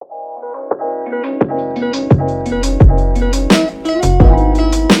Hello,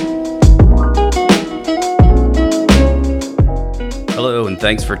 and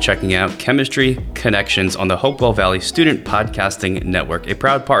thanks for checking out Chemistry Connections on the Hopewell Valley Student Podcasting Network, a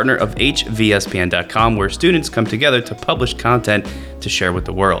proud partner of hvspn.com, where students come together to publish content to share with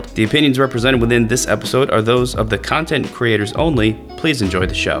the world. The opinions represented within this episode are those of the content creators only. Please enjoy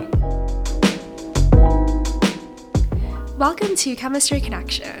the show. Welcome to Chemistry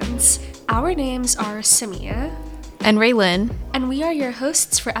Connections. Our names are Samiyah and Raelynn, and we are your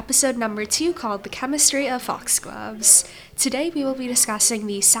hosts for episode number 2 called The Chemistry of Foxgloves. Today we will be discussing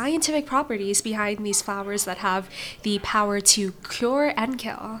the scientific properties behind these flowers that have the power to cure and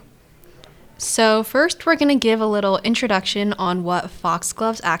kill. So first we're going to give a little introduction on what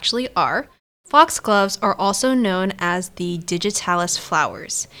foxgloves actually are. Foxgloves are also known as the Digitalis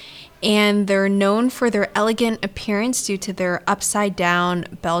flowers, and they're known for their elegant appearance due to their upside-down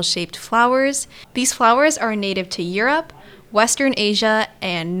bell-shaped flowers. These flowers are native to Europe, Western Asia,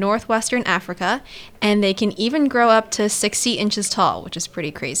 and Northwestern Africa, and they can even grow up to 60 inches tall, which is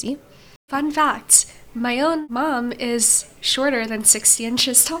pretty crazy. Fun fact, my own mom is shorter than 60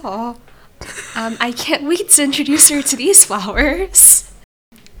 inches tall. I can't wait to introduce her to these flowers.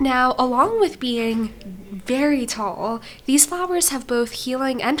 Now, along with being very tall, these flowers have both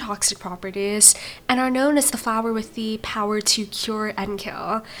healing and toxic properties and are known as the flower with the power to cure and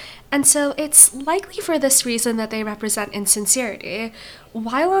kill. And so it's likely for this reason that they represent insincerity.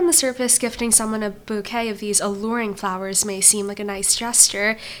 While on the surface gifting someone a bouquet of these alluring flowers may seem like a nice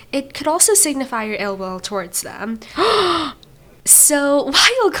gesture, it could also signify your ill will towards them. So,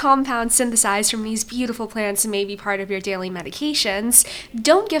 while compounds synthesized from these beautiful plants may be part of your daily medications,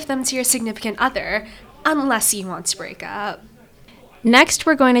 don't give them to your significant other, unless you want to break up. Next,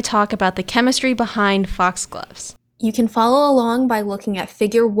 we're going to talk about the chemistry behind foxgloves. You can follow along by looking at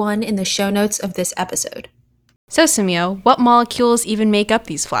Figure 1 in the show notes of this episode. So, Samiyah, what molecules even make up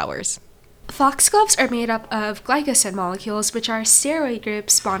these flowers? Foxgloves are made up of glycoside molecules, which are steroid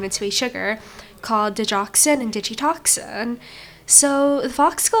groups bonded to a sugar called digoxin and digitoxin. So, the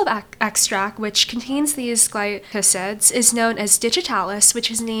foxglove extract, which contains these glycosides, is known as Digitalis, which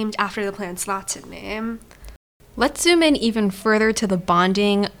is named after the plant's Latin name. Let's zoom in even further to the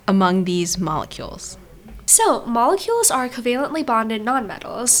bonding among these molecules. So, molecules are covalently bonded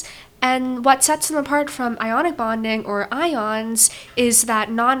nonmetals, and what sets them apart from ionic bonding, or ions, is that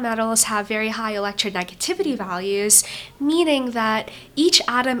nonmetals have very high electronegativity values, meaning that each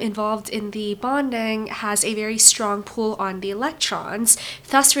atom involved in the bonding has a very strong pull on the electrons,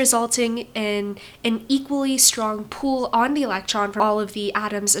 thus resulting in an equally strong pull on the electron for all of the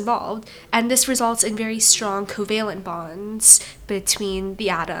atoms involved. And this results in very strong covalent bonds between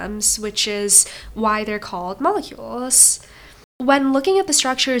the atoms, which is why they're called molecules. When looking at the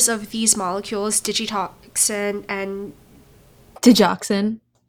structures of these molecules, digitoxin and digoxin.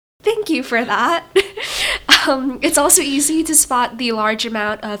 Thank you for that. It's also easy to spot the large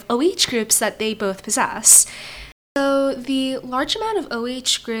amount of OH groups that they both possess. So the large amount of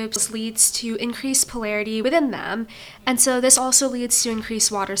OH groups leads to increased polarity within them, and so this also leads to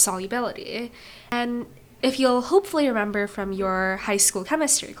increased water solubility. And if you'll hopefully remember from your high school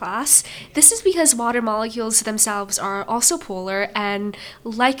chemistry class, this is because water molecules themselves are also polar, and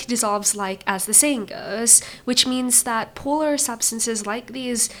like dissolves like, as the saying goes, which means that polar substances like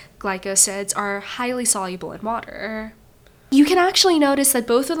these glycosides are highly soluble in water. You can actually notice that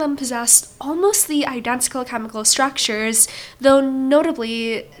both of them possess almost the identical chemical structures, though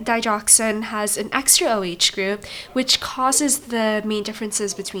notably digoxin has an extra OH group, which causes the main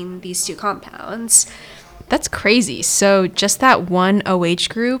differences between these two compounds. That's crazy. So just that one OH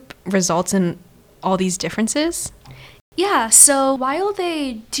group results in all these differences? Yeah, so while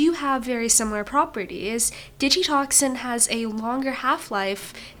they do have very similar properties, digitoxin has a longer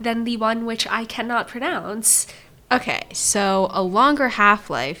half-life than the one which I cannot pronounce. Okay, so a longer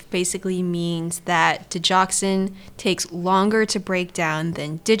half-life basically means that digoxin takes longer to break down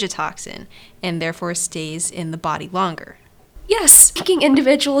than digitoxin, and therefore stays in the body longer. Yes, making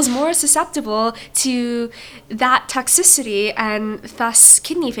individuals more susceptible to that toxicity and thus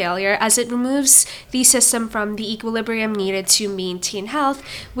kidney failure, as it removes the system from the equilibrium needed to maintain health,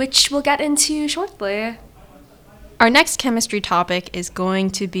 which we'll get into shortly. Our next chemistry topic is going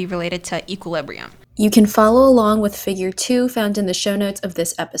to be related to equilibrium. You can follow along with Figure 2 found in the show notes of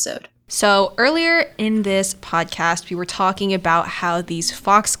this episode. So earlier in this podcast, we were talking about how these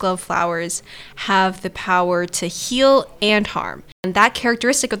foxglove flowers have the power to heal and harm. And that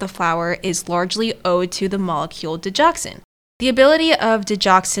characteristic of the flower is largely owed to the molecule digoxin. The ability of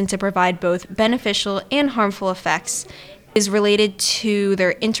digoxin to provide both beneficial and harmful effects is related to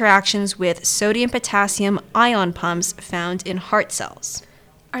their interactions with sodium-potassium ion pumps found in heart cells.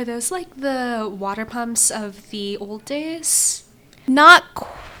 Are those like the water pumps of the old days? Not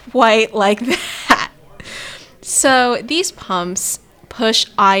quite like that. So these pumps push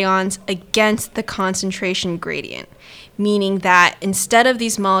ions against the concentration gradient, meaning that instead of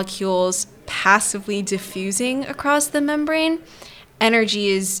these molecules passively diffusing across the membrane, energy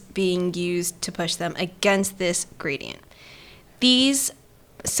is being used to push them against this gradient. These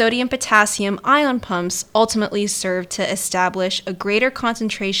sodium-potassium ion pumps ultimately serve to establish a greater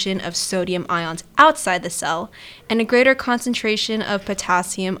concentration of sodium ions outside the cell and a greater concentration of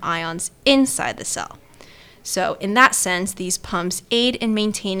potassium ions inside the cell. So in that sense, these pumps aid in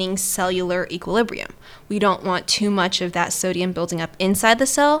maintaining cellular equilibrium. We don't want too much of that sodium building up inside the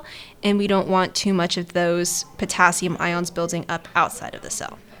cell, and we don't want too much of those potassium ions building up outside of the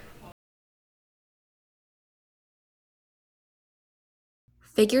cell.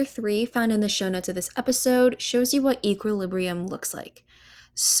 Figure 3, found in the show notes of this episode, shows you what equilibrium looks like.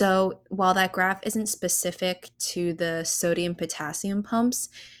 So while that graph isn't specific to the sodium-potassium pumps,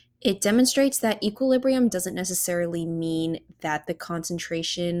 it demonstrates that equilibrium doesn't necessarily mean that the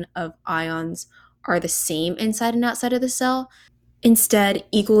concentration of ions are the same inside and outside of the cell. Instead,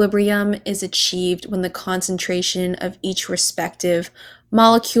 equilibrium is achieved when the concentration of each respective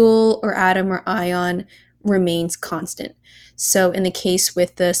molecule or atom or ion remains constant. So in the case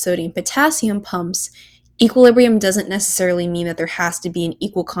with the sodium-potassium pumps, equilibrium doesn't necessarily mean that there has to be an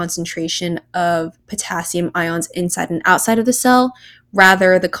equal concentration of potassium ions inside and outside of the cell.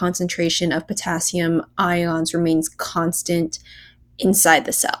 Rather, the concentration of potassium ions remains constant inside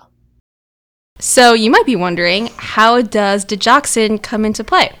the cell. So you might be wondering, how does digoxin come into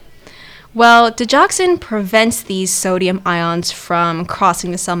play? Well, digoxin prevents these sodium ions from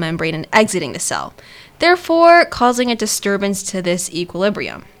crossing the cell membrane and exiting the cell, therefore causing a disturbance to this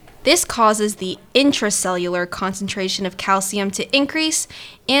equilibrium. This causes the intracellular concentration of calcium to increase,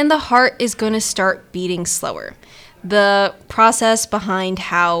 and the heart is going to start beating slower. The process behind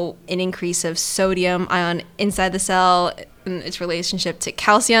how an increase of sodium ion inside the cell and its relationship to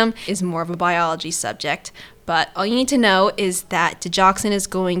calcium is more of a biology subject, but all you need to know is that digoxin is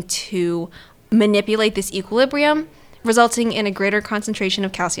going to manipulate this equilibrium, resulting in a greater concentration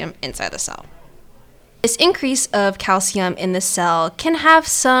of calcium inside the cell. This increase of calcium in the cell can have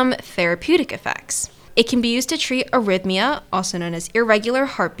some therapeutic effects. It can be used to treat arrhythmia, also known as irregular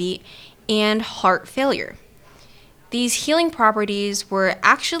heartbeat, and heart failure. These healing properties were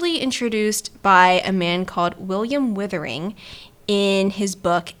actually introduced by a man called William Withering in his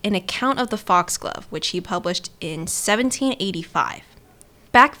book, An Account of the Foxglove, which he published in 1785.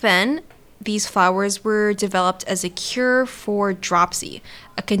 Back then, these flowers were developed as a cure for dropsy,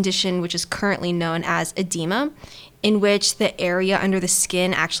 a condition which is currently known as edema, in which the area under the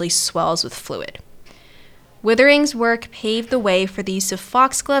skin actually swells with fluid. Withering's work paved the way for the use of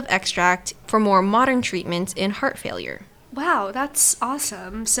foxglove extract for more modern treatments in heart failure. Wow, that's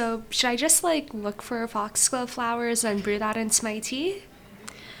awesome. So should I just look for foxglove flowers and brew that into my tea?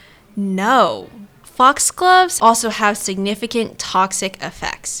 No. Foxgloves also have significant toxic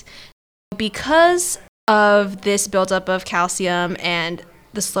effects. Because of this buildup of calcium and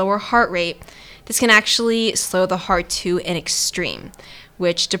the slower heart rate, this can actually slow the heart to an extreme,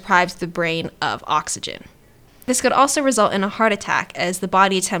 which deprives the brain of oxygen. This could also result in a heart attack as the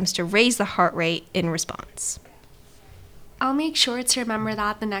body attempts to raise the heart rate in response. I'll make sure to remember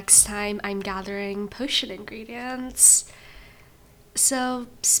that the next time I'm gathering potion ingredients. So,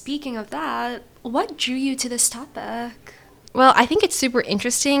 speaking of that, what drew you to this topic? Well, I think it's super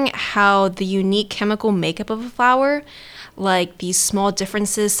interesting how the unique chemical makeup of a flower, like these small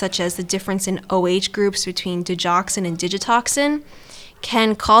differences such as the difference in OH groups between digoxin and digitoxin,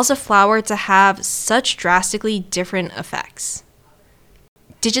 can cause a flower to have such drastically different effects.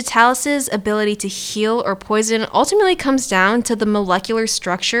 Digitalis' ability to heal or poison ultimately comes down to the molecular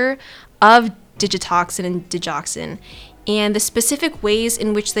structure of digitoxin and digoxin and the specific ways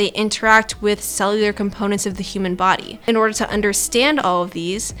in which they interact with cellular components of the human body. In order to understand all of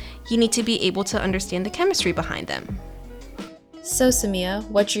these, you need to be able to understand the chemistry behind them. So, Samiyah,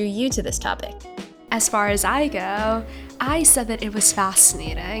 what drew you to this topic? As far as I go, I said that it was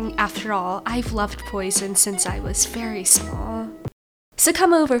fascinating. After all, I've loved poison since I was very small. So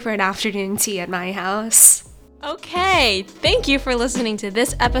come over for an afternoon tea at my house. Okay, thank you for listening to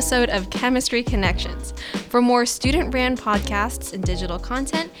this episode of Chemistry Connections. For more student-ran podcasts and digital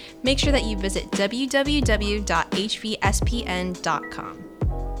content, make sure that you visit www.hvspn.com.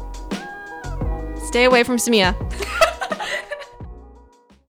 Stay away from Samiyah.